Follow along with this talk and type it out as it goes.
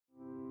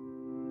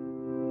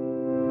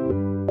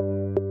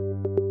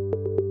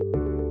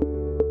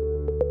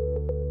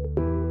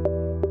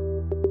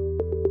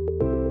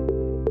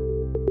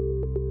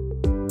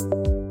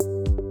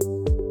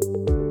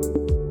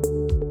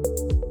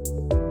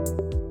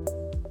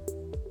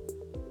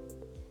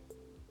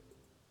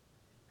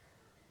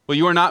Well,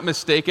 you are not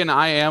mistaken.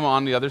 I am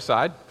on the other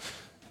side.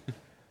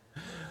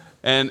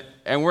 And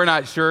we're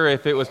not sure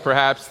if it was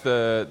perhaps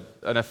an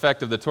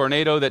effect of the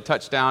tornado that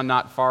touched down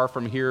not far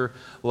from here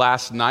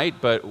last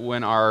night, but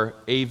when our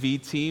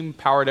AV team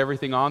powered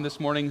everything on this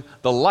morning,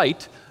 the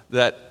light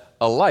that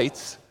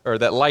lights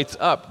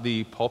up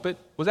the pulpit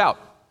was out.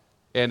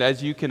 And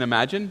as you can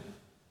imagine,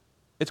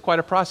 it's quite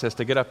a process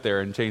to get up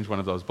there and change one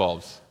of those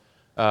bulbs.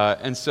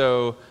 And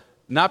so,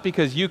 not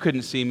because you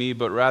couldn't see me,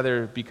 but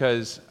rather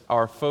because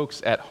our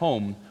folks at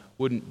home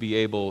wouldn't be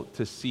able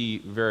to see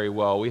very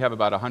well. We have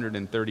about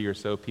 130 or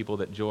so people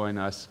that join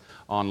us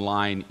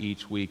online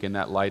each week, and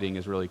that lighting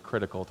is really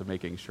critical to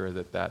making sure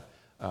that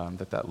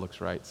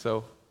looks right.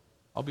 So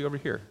I'll be over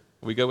here.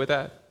 Are we good with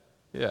that?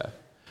 Yeah.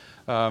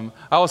 I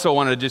also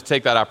wanted to just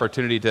take that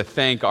opportunity to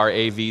thank our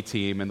AV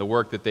team and the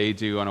work that they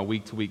do on a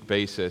week-to-week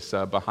basis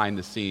behind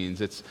the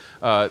scenes.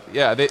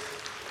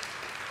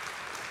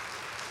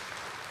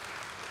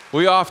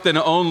 We often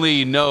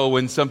only know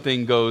when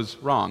something goes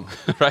wrong,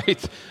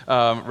 right?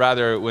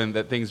 Rather when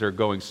that things are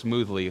going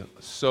smoothly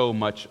so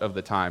much of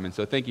the time. And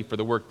so thank you for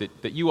the work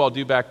that you all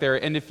do back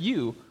there. And if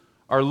you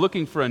are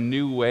looking for a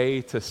new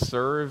way to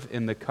serve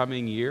in the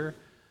coming year,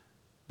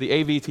 the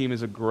AV team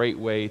is a great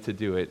way to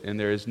do it. And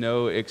there is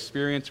no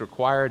experience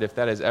required. If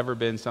that has ever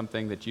been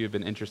something that you've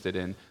been interested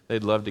in,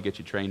 they'd love to get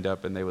you trained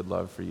up and they would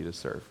love for you to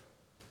serve.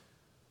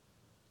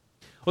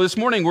 Well, this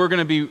morning we're going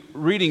to be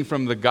reading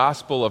from the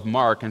Gospel of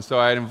Mark, and so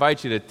I'd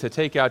invite you to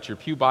take out your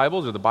pew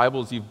Bibles or the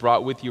Bibles you've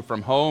brought with you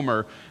from home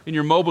or in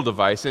your mobile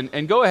device,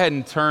 and go ahead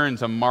and turn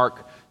to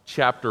Mark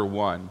chapter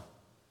 1.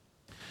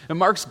 And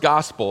Mark's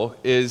Gospel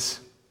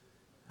is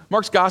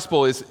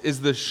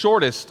the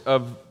shortest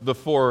of the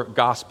four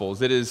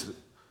Gospels. It is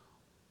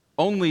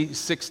only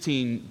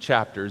 16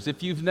 chapters.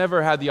 If you've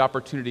never had the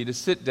opportunity to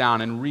sit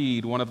down and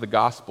read one of the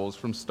Gospels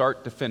from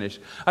start to finish,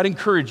 I'd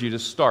encourage you to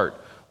start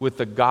with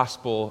the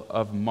Gospel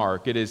of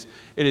Mark. It is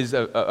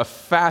a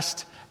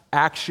fast,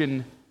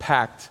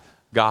 action-packed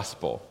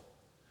gospel.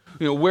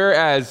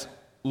 Whereas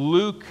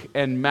Luke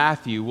and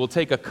Matthew will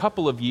take a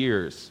couple of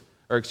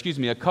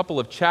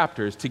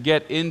chapters to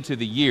get into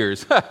the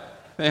years.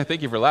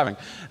 Thank you for laughing.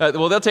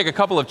 They'll take a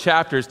couple of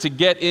chapters to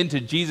get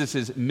into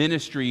Jesus'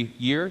 ministry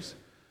years.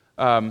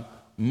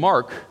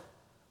 Mark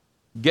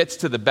gets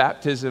to the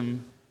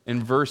baptism in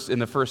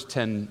the first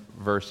 10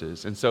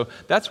 verses. And so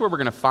that's where we're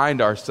going to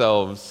find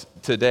ourselves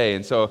today.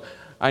 And so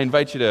I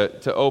invite you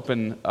to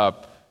open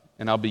up,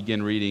 and I'll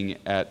begin reading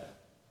at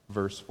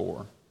verse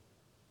 4.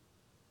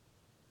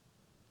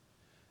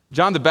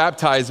 John the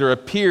Baptizer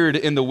appeared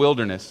in the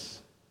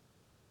wilderness,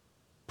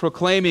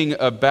 proclaiming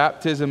a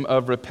baptism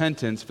of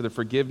repentance for the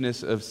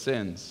forgiveness of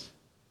sins.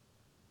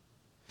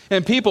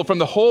 And people from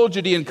the whole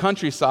Judean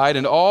countryside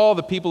and all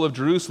the people of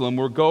Jerusalem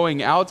were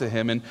going out to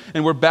him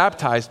and were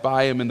baptized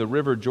by him in the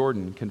river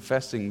Jordan,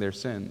 confessing their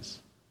sins.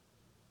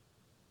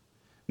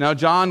 Now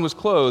John was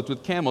clothed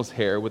with camel's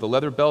hair, with a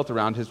leather belt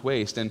around his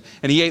waist, and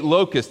he ate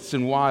locusts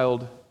and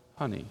wild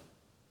honey.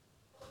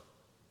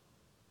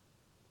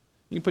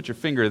 You can put your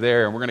finger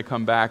there, and we're going to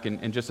come back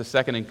in just a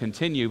second and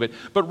continue.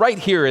 But right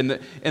here in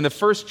the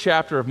first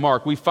chapter of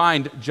Mark, we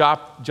find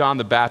John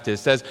the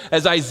Baptist,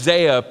 as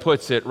Isaiah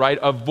puts it, right,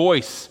 a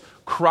voice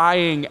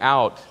crying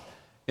out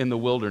in the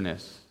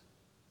wilderness.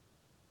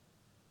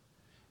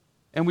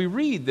 And we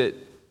read that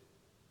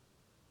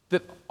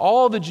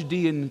all the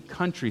Judean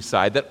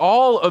countryside, that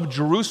all of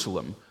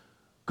Jerusalem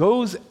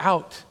goes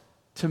out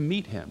to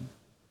meet him.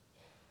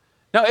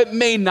 Now, it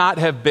may not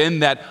have been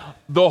that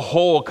the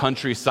whole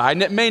countryside,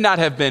 and it may not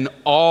have been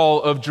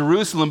all of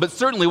Jerusalem, but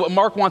certainly what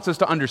Mark wants us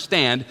to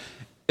understand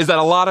is that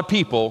a lot of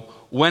people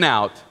went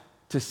out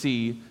to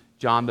see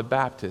John the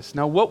Baptist.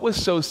 Now, what was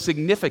so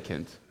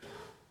significant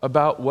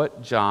about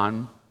what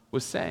John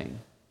was saying?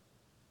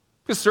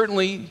 Because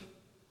certainly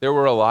there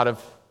were a lot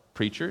of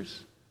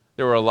preachers,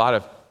 there were a lot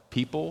of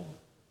people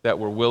that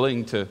were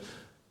willing to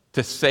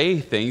say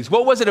things.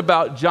 What was it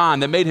about John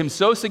that made him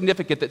so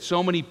significant that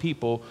so many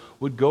people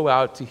would go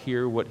out to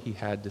hear what he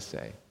had to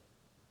say?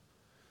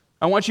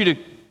 I want you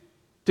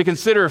to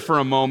consider for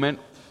a moment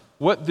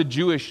what the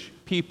Jewish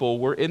people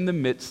were in the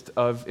midst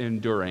of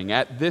enduring.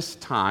 At this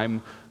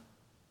time,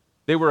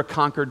 they were a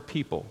conquered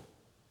people.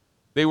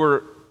 They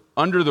were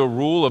under the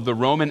rule of the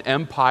Roman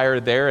Empire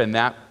there in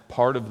that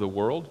part of the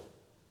world.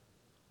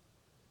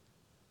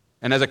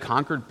 And as a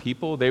conquered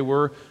people, they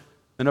were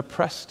an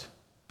oppressed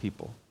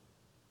people.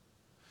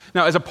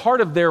 Now, as a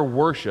part of their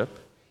worship,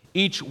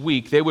 each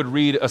week they would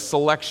read a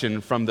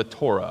selection from the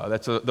Torah.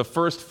 That's the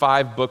first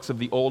 5 books of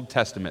the Old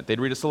Testament. They'd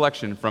read a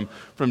selection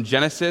from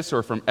Genesis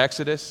or from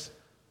Exodus,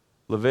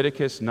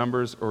 Leviticus,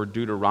 Numbers, or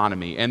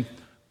Deuteronomy. And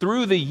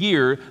through the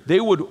year, they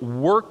would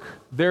work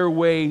their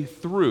way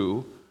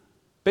through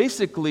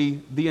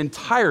basically the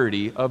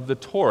entirety of the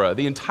Torah,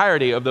 the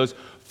entirety of those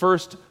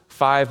first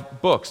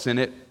 5 books. And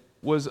it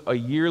was a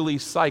yearly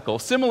cycle,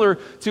 similar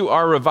to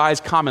our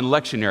Revised Common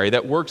Lectionary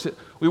that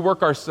we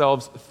work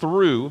ourselves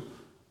through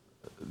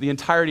the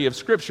entirety of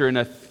Scripture in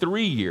a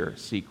 3-year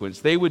sequence.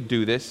 They would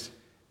do this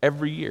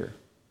every year.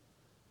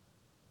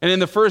 And in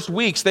the first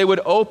weeks, they would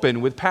open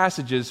with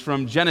passages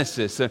from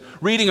Genesis,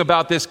 reading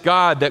about this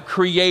God that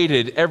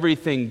created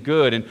everything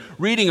good, and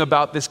reading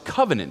about this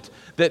covenant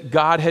that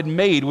God had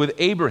made with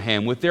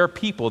Abraham, with their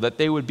people, that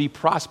they would be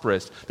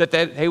prosperous, that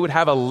they would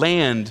have a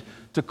land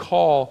to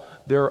call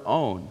their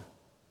own.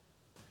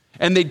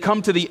 And they'd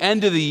come to the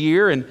end of the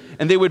year, and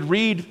they would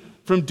read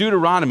from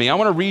Deuteronomy. I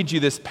want to read you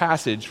this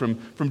passage from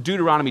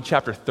Deuteronomy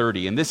chapter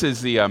 30, and this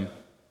is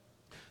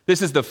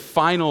the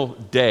final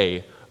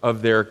day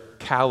of their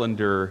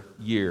calendar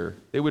year.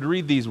 They would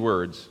read these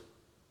words.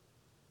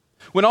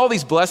 When all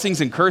these blessings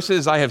and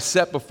curses I have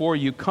set before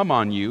you come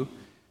on you,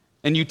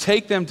 and you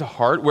take them to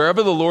heart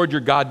wherever the Lord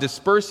your God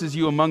disperses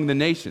you among the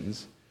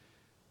nations,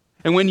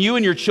 and when you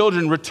and your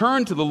children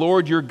return to the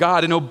Lord your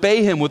God and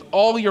obey him with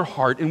all your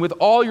heart and with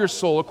all your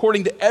soul,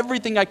 according to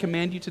everything I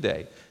command you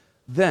today,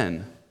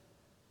 then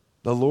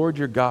the Lord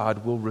your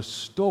God will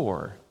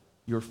restore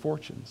your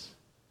fortunes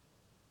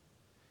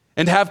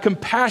and have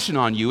compassion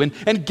on you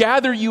and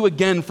gather you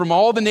again from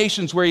all the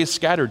nations where he has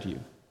scattered you.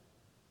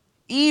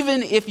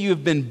 Even if you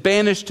have been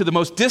banished to the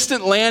most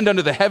distant land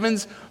under the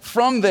heavens,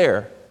 from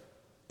there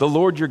the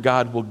Lord your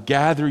God will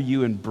gather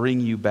you and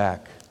bring you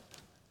back.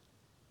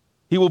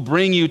 He will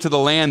bring you to the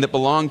land that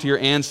belonged to your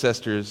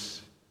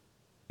ancestors,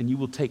 and you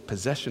will take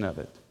possession of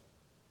it.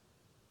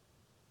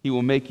 He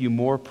will make you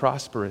more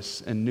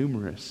prosperous and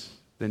numerous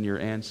than your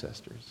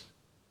ancestors.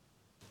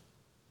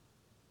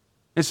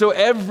 And so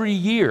every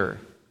year,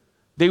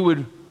 they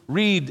would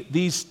read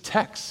these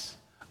texts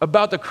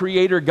about the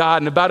Creator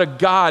God and about a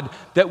God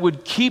that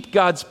would keep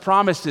God's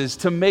promises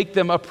to make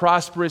them a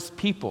prosperous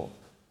people.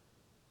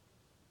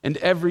 And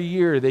every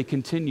year they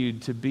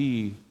continued to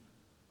be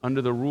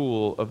under the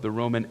rule of the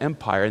Roman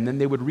Empire. And then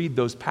they would read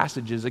those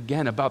passages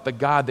again about the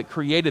God that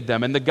created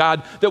them and the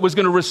God that was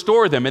going to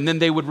restore them. And then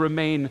they would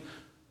remain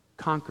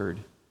conquered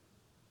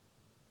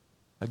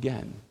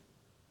again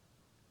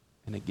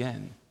and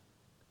again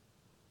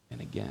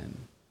and again.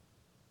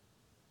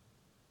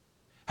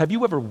 Have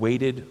you ever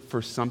waited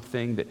for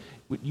something that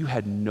you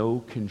had no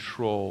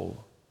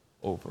control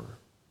over?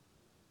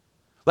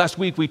 Last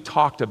week we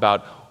talked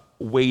about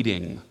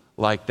waiting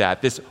like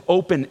that, this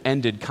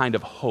open-ended kind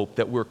of hope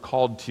that we're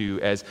called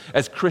to as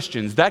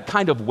Christians. That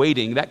kind of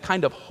waiting, that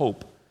kind of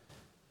hope,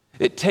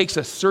 it takes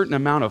a certain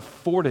amount of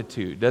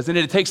fortitude, doesn't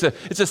it?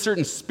 It's a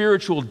certain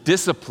spiritual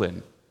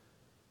discipline.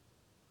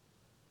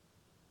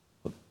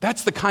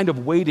 That's the kind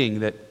of waiting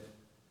that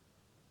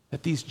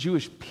these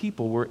Jewish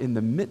people were in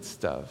the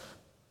midst of.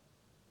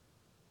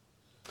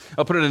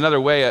 I'll put it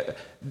another way.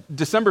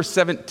 December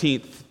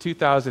 17th,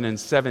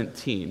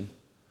 2017,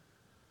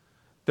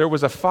 there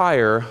was a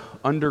fire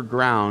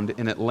underground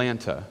in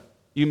Atlanta.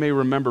 You may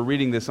remember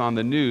reading this on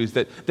the news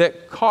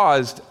that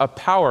caused a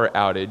power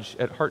outage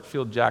at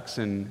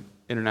Hartsfield-Jackson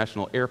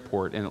International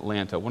Airport in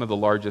Atlanta, one of the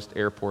largest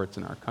airports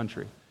in our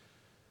country.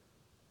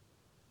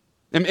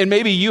 And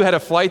maybe you had a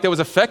flight that was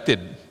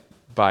affected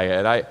by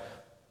it. I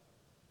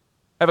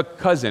have a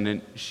cousin,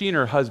 and she and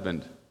her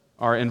husband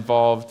are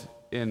involved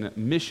in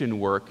mission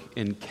work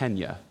in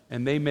Kenya,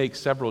 and they make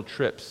several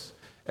trips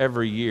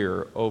every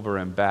year over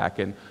and back.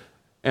 And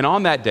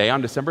on that day,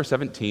 on December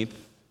 17th,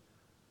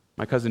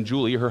 my cousin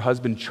Julie, her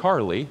husband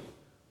Charlie,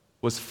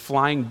 was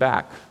flying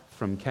back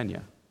from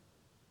Kenya.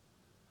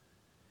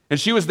 And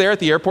she was there at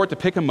the airport to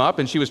pick him up,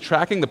 and she was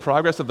tracking the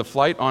progress of the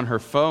flight on her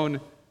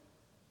phone.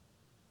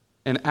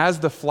 And as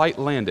the flight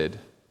landed,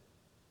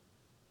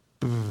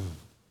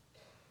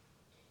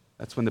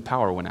 that's when the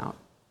power went out.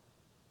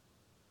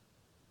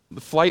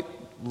 The flight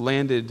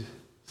landed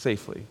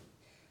safely.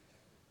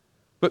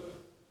 But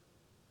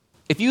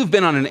if you've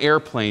been on an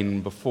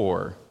airplane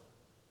before,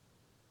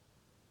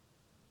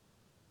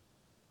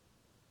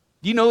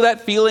 do you know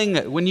that feeling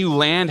that when you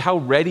land, how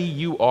ready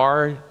you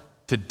are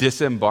to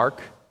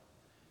disembark?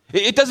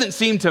 It doesn't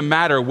seem to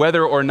matter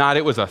whether or not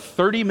it was a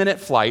 30-minute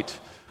flight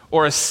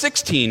or a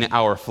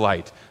 16-hour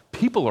flight.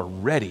 People are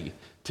ready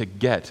to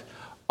get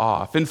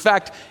off. In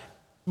fact,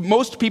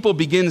 most people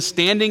begin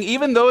standing,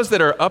 even those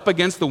that are up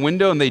against the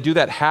window, and they do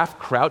that half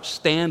crouch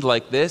stand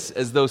like this,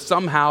 as though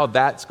somehow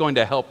that's going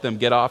to help them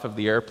get off of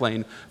the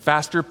airplane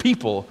faster.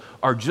 People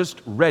are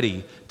just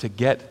ready to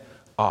get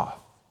off.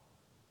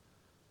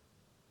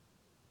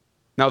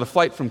 Now, the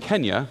flight from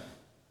Kenya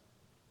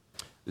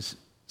is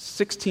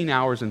 16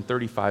 hours and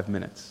 35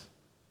 minutes.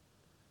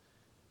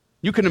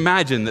 You can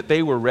imagine that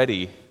they were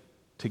ready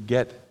to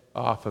get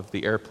off of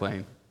the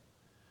airplane.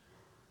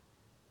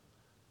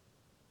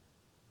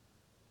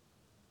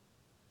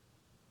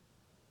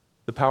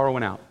 The power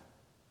went out.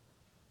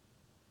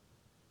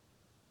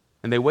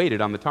 And they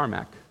waited on the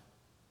tarmac.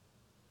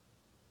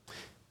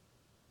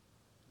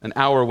 An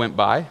hour went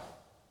by.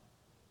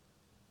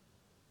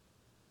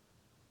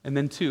 And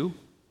then 2.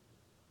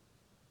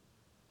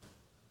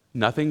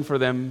 Nothing for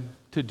them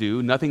to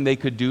do, nothing they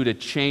could do to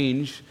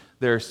change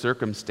their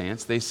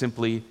circumstance. They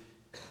simply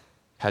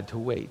had to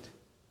wait.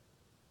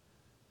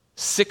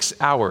 6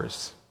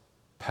 hours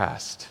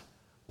passed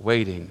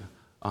waiting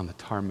on the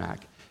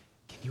tarmac.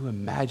 Can you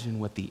imagine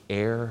what the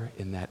air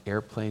in that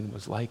airplane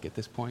was like at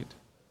this point?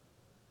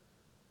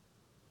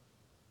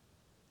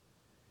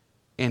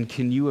 And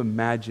can you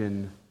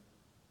imagine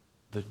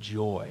the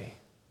joy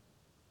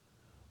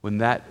when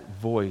that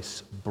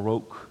voice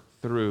broke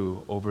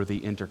through over the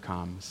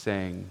intercom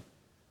saying,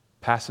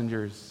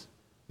 "Passengers,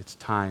 it's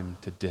time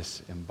to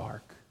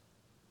disembark."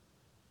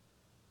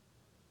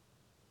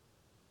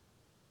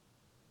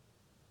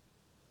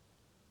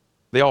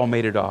 They all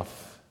made it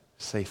off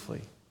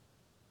safely.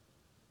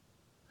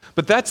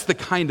 But that's the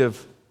kind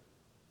of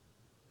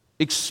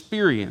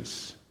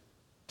experience,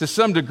 to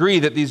some degree,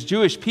 that these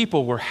Jewish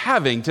people were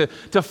having, to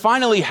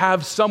finally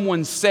have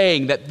someone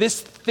saying that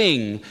this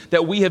thing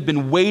that we have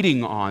been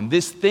waiting on,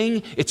 this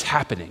thing, it's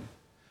happening.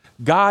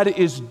 God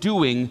is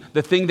doing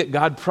the thing that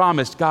God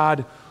promised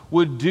God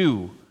would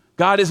do.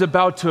 God is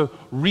about to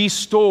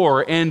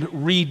restore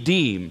and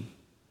redeem.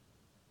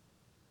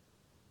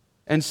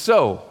 And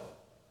so,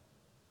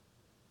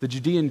 the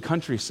Judean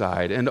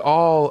countryside and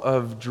all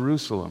of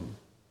Jerusalem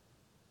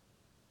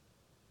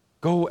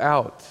go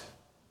out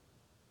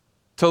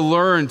to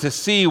learn, to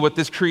see what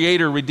this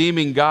creator,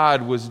 redeeming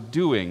God was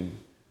doing.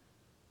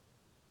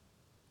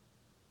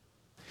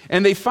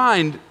 And they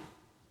find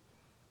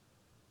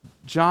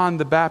John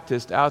the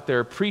Baptist out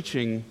there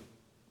preaching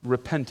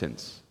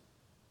repentance.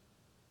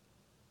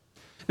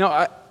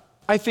 Now,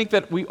 I think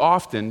that we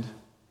often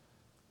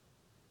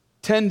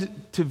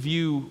tend to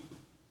view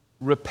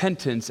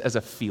repentance as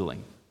a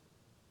feeling,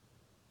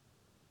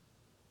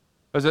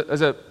 as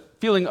a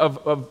feeling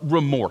of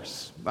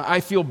remorse.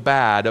 I feel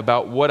bad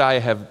about what I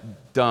have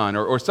done,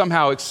 or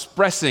somehow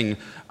expressing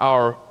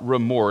our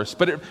remorse.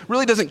 But it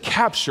really doesn't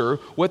capture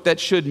what that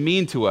should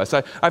mean to us.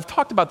 I've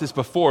talked about this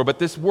before, but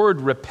this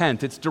word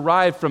repent, it's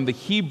derived from the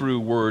Hebrew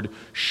word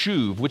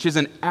shuv, which is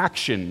an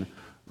action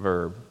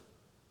verb.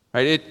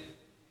 Right?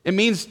 It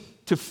means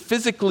to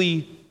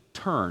physically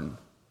turn.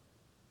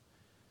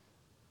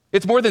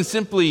 It's more than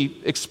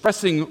simply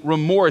expressing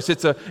remorse.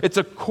 It's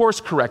a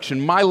course correction.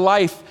 My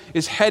life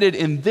is headed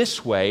in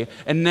this way,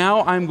 and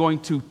now I'm going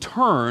to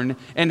turn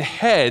and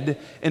head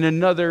in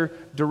another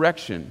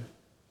direction.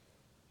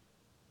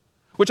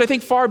 Which I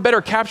think far better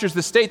captures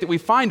the state that we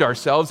find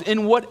ourselves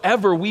in,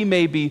 whatever we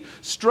may be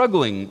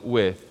struggling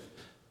with.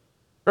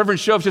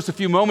 Reverend Shove just a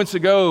few moments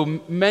ago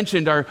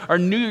mentioned our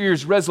New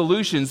Year's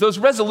resolutions. Those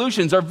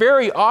resolutions are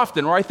very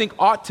often, or I think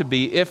ought to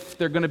be, if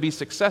they're going to be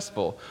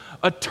successful,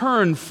 a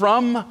turn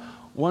from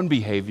one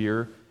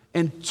behavior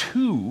and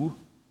to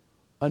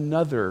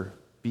another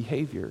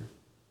behavior.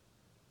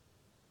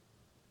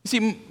 You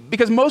see,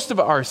 because most of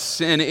our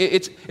sin,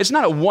 it's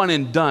not a one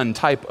and done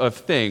type of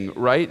thing,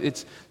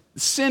 right?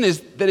 Sin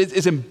is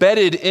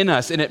embedded in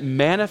us, and it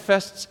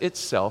manifests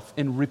itself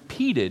in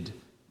repeated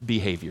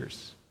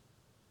behaviors.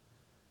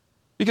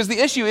 Because the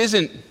issue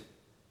isn't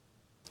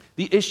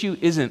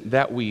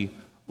that we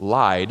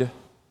lied,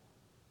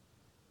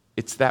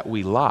 it's that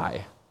we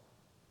lie.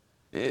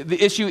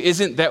 The issue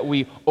isn't that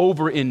we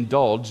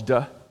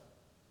overindulged,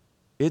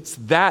 it's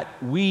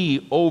that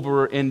we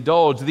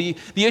overindulged. The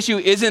issue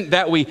isn't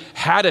that we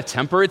had a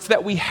temper, it's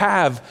that we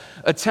have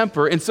a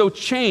temper. And so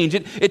change,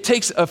 it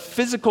takes a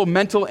physical,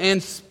 mental,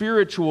 and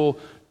spiritual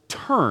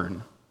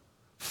turn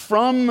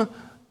from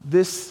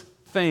this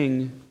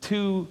thing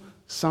to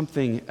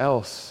something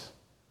else.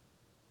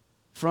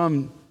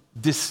 From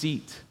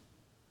deceit,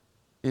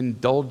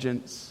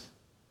 indulgence,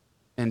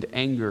 and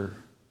anger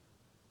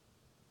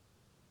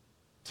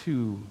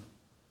to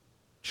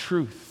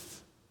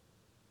truth,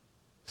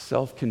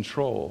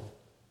 self-control,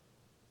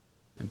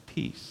 and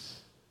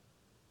peace.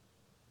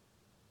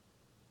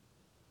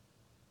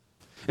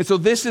 And so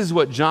this is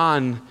what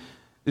John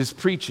is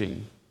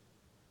preaching.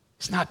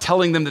 He's not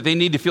telling them that they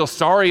need to feel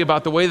sorry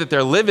about the way that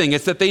they're living.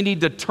 It's that they need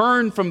to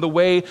turn from the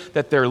way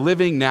that they're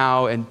living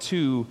now and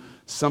to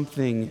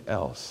something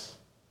else.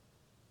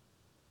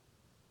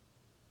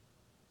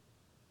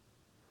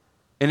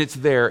 And it's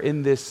there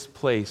in this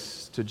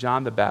place to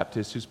John the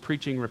Baptist, who's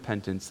preaching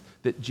repentance,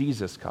 that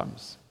Jesus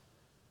comes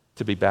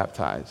to be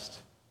baptized.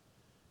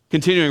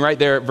 Continuing right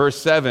there at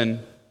verse 7,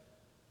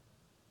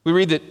 we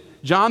read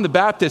that John the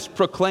Baptist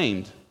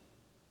proclaimed,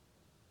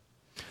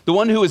 "The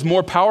one who is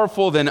more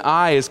powerful than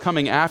I is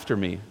coming after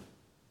me.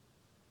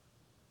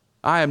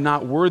 I am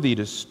not worthy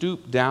to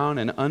stoop down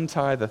and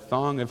untie the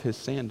thong of his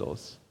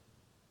sandals.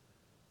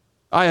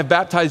 I have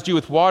baptized you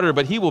with water,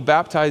 but he will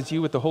baptize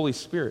you with the Holy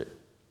Spirit."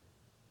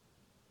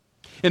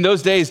 In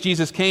those days,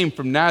 Jesus came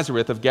from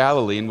Nazareth of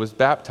Galilee and was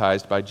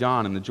baptized by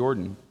John in the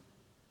Jordan.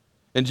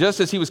 And just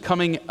as he was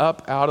coming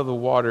up out of the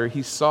water,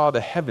 he saw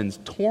the heavens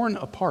torn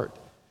apart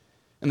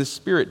and the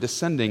Spirit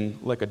descending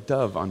like a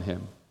dove on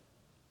him.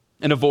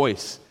 And a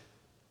voice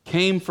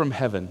came from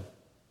heaven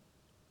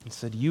and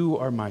said, "You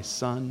are my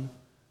Son,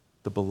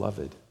 the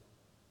beloved.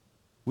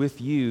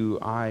 With you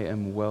I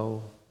am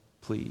well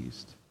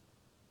pleased."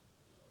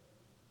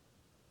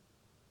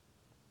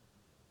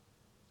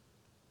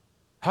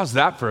 How's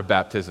that for a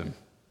baptism?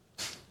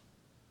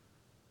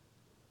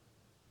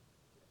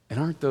 And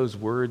aren't those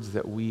words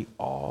that we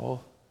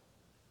all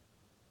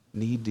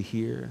need to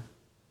hear?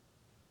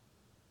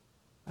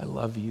 I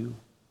love you.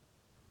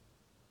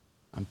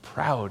 I'm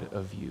proud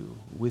of you.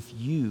 With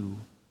you,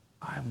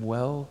 I'm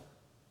well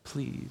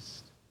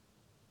pleased.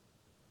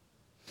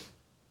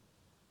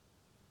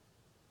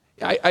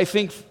 I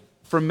think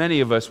for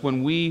many of us,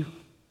 when we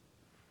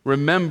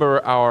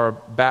remember our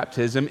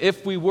baptism,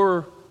 if we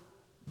were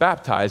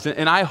baptized,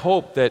 and I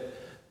hope that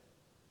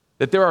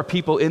there are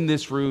people in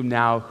this room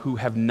now who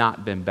have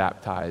not been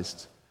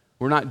baptized.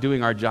 We're not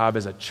doing our job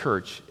as a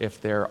church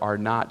if there are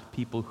not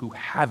people who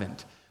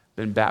haven't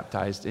been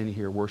baptized in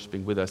here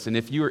worshiping with us. And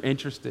if you're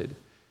interested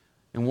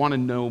and want to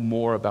know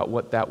more about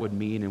what that would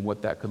mean and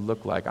what that could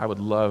look like, I would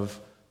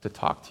love to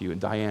talk to you, and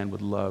Diane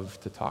would love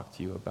to talk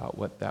to you about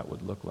what that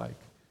would look like.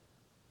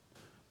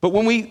 But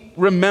when we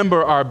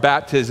remember our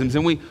baptisms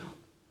and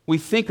we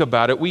think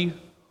about it, we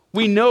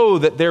know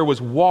that there was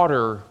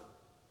water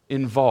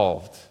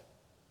involved.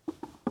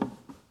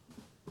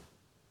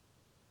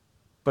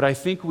 But I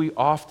think we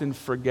often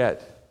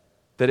forget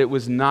that it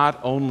was not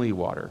only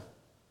water,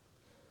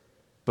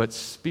 but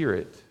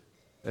Spirit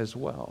as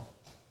well.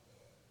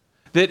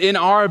 That in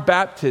our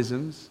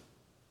baptisms,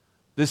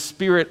 the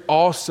Spirit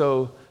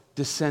also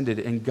descended,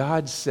 and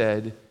God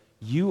said,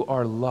 "You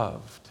are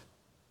loved.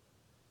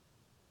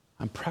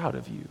 I'm proud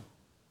of you.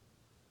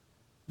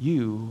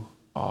 You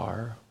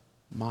are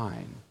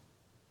mine."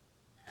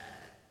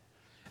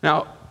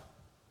 Now,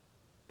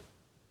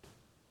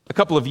 a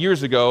couple of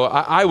years ago,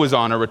 I was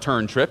on a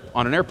return trip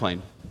on an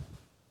airplane.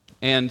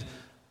 And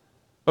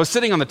I was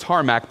sitting on the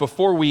tarmac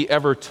before we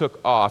ever took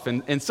off,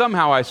 and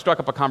somehow I struck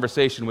up a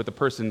conversation with the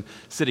person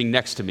sitting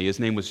next to me. His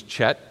name was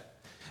Chet,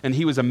 and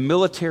he was a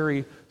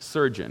military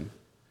surgeon.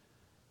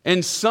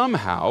 And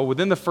somehow,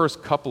 within the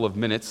first couple of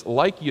minutes,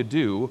 like you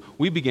do,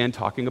 we began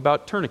talking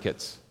about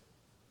tourniquets.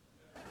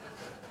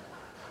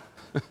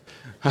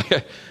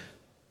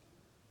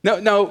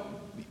 Now,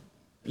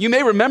 you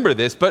may remember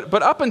this,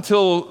 but up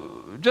until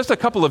just a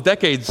couple of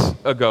decades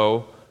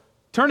ago,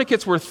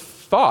 tourniquets were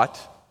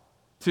thought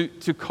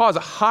to cause a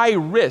high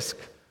risk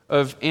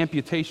of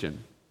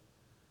amputation.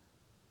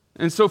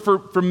 And so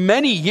for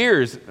many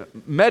years,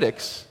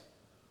 medics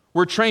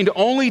were trained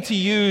only to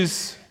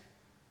use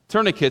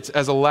tourniquets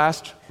as a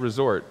last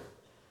resort.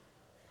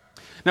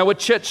 Now, what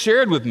Chet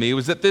shared with me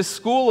was that this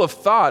school of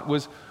thought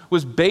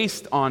was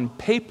based on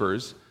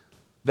papers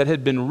that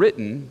had been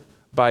written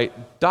by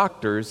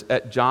doctors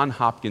at Johns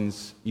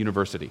Hopkins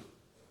University.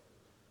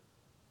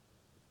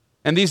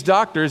 And these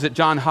doctors at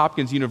Johns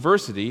Hopkins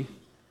University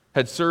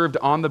had served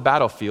on the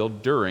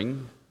battlefield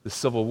during the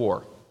Civil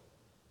War.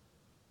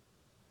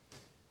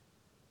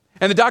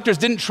 And the doctors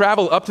didn't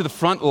travel up to the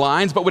front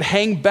lines, but would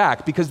hang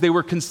back because they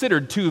were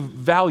considered too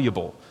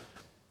valuable.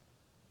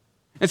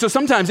 And so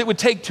sometimes it would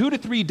take 2 to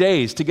 3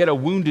 days to get a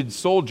wounded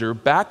soldier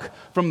back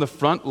from the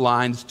front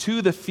lines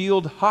to the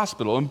field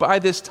hospital. And by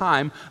this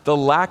time, the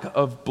lack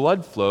of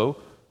blood flow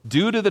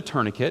due to the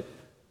tourniquet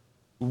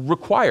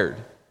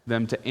required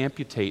them to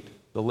amputate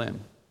the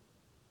limb.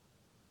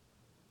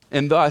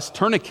 And thus,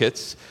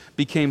 tourniquets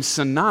became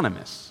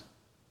synonymous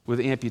with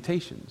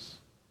amputations.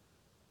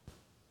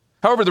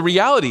 However, the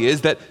reality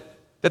is that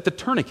the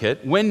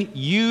tourniquet, when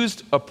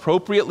used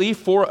appropriately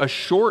for a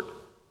short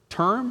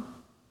term,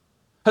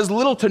 has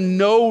little to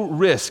no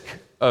risk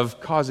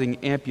of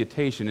causing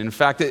amputation. In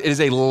fact, it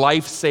is a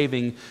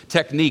life-saving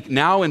technique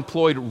now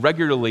employed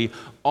regularly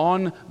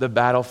on the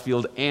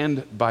battlefield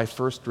and by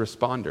first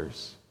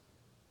responders.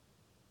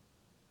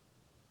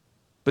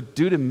 But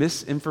due to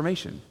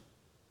misinformation,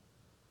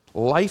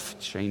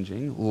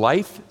 life-changing,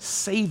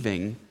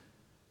 life-saving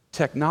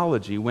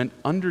technology went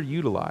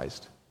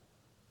underutilized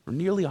for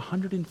nearly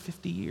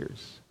 150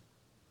 years.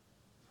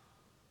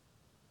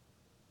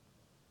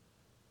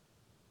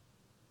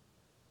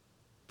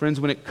 Friends,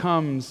 when it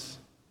comes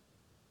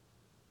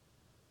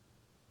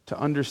to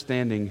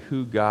understanding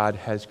who God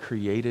has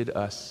created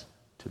us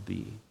to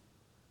be,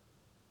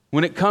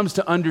 when it comes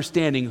to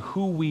understanding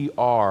who we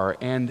are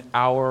and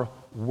our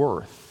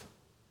worth,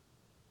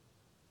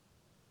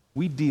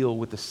 we deal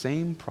with the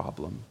same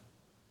problem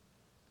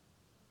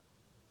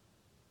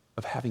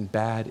of having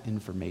bad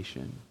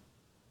information.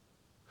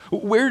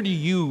 Where do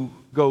you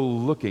go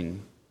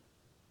looking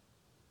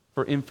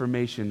for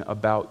information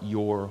about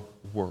your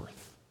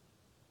worth?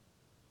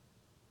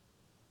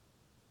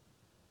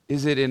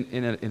 Is it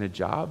in a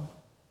job?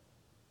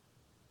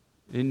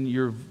 In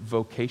your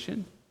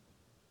vocation?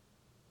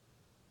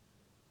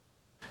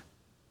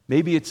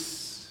 Maybe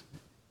it's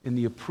in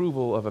the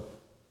approval of a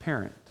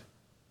parent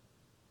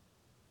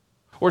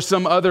or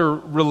some other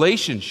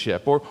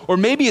relationship, or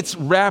maybe it's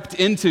wrapped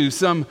into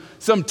some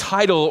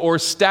title or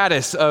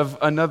status of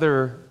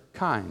another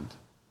kind.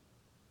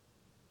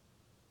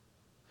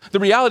 The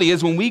reality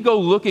is, when we go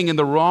looking in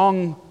the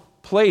wrong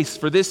place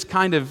for this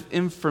kind of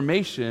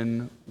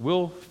information,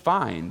 we'll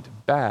find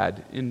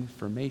bad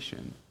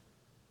information.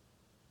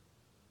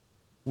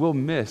 We'll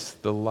miss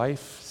the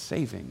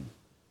life-saving,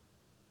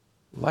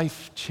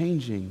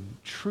 life-changing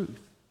truth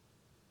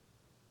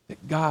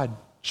that God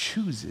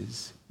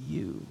chooses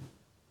you.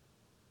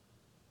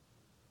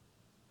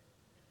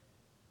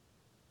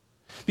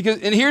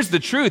 And here's the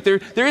truth,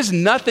 there is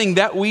nothing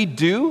that we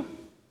do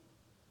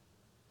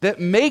that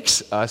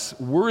makes us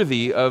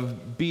worthy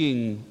of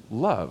being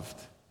loved.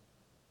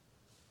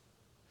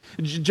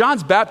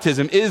 John's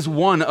baptism is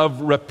one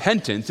of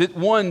repentance. It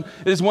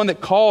is one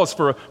that calls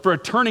for a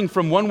turning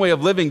from one way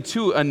of living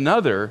to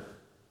another.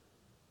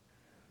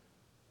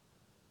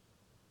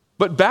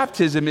 But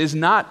baptism is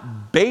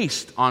not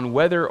based on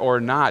whether or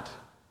not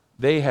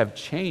they have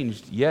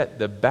changed yet.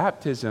 The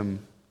baptism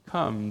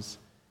comes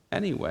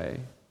anyway.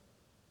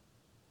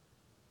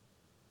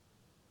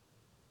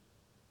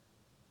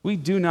 We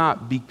do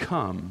not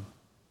become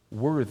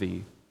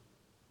worthy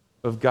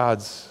of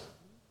God's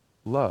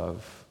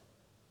love,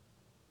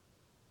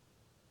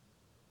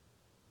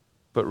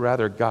 but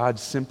rather God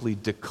simply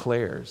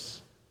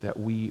declares that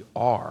we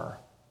are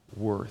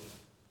worth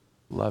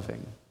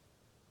loving.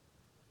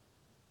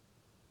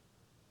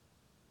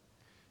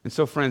 And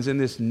so, friends, in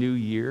this new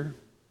year,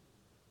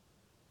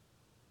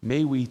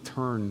 may we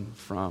turn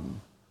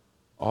from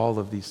all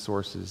of these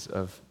sources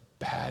of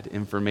bad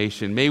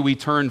information. May we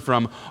turn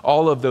from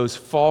all of those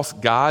false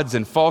gods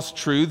and false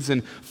truths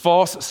and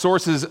false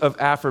sources of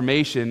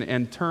affirmation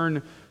and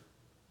turn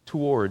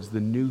towards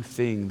the new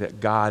thing that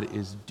God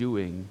is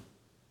doing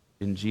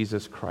in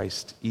Jesus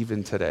Christ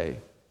even today.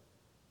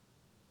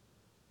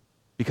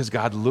 Because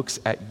God looks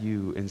at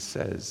you and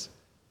says,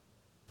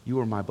 "You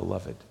are my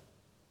beloved,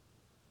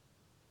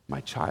 my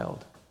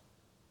child,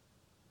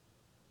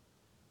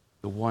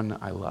 the one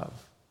I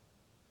love."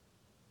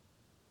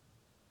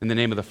 In the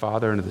name of the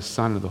Father, and of the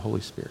Son, and of the Holy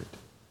Spirit.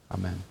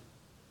 Amen.